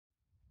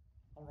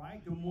All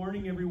right, good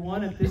morning,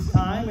 everyone. At this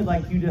time, we'd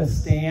like you to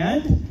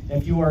stand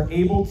if you are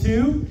able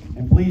to,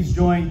 and please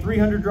join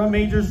 300 drum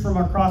majors from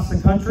across the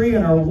country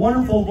and our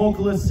wonderful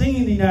vocalist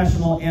singing the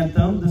national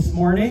anthem this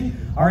morning,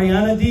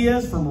 Ariana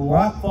Diaz from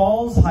Rock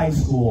Falls High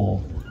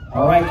School.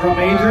 All right, drum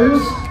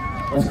majors,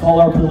 let's call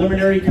our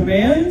preliminary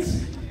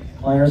commands.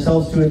 Calling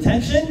ourselves to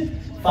attention.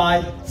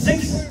 5,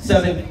 6,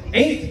 7,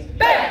 8.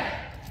 Bang!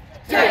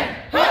 10,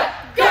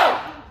 hut, go!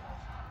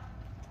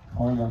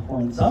 Calling our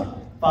horns up.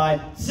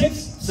 5, 6,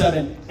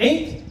 7,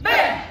 8.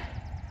 Bang!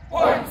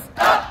 Horns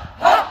up,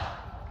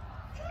 hop!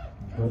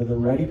 Go to the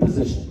ready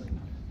position.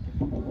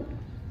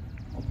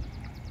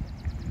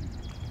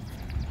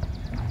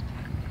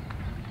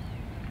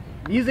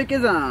 Music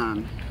is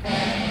on.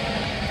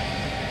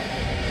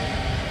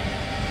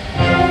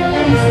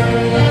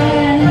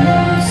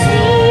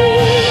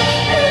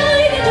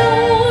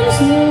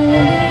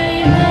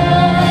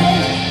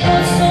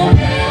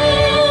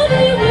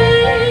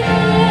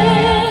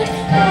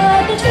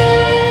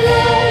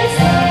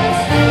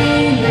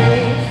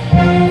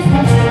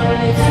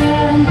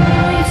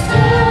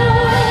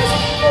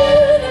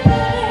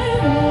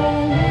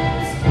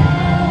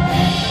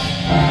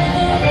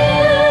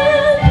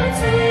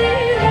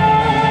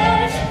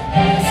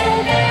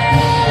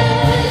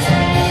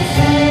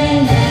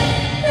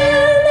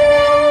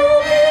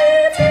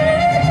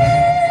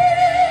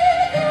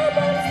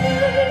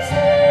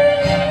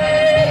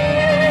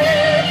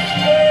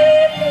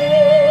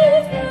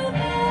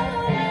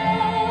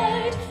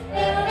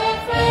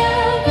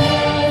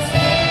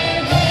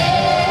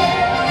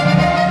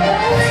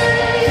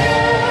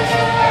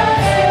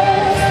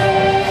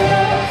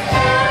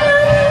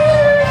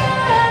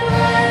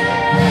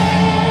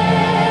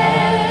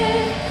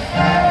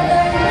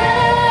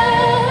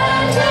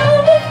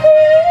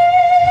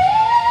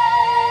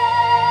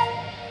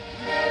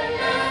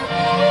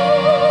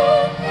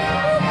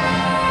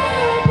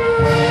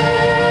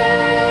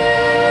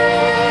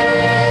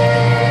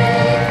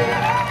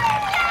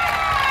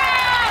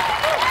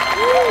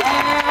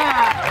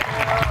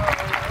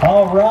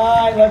 All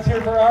right, let's hear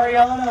it for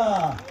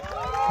Ariana.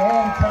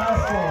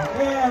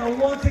 Fantastic. And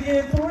once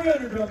again,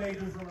 300 drum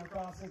majors from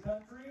across the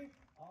country.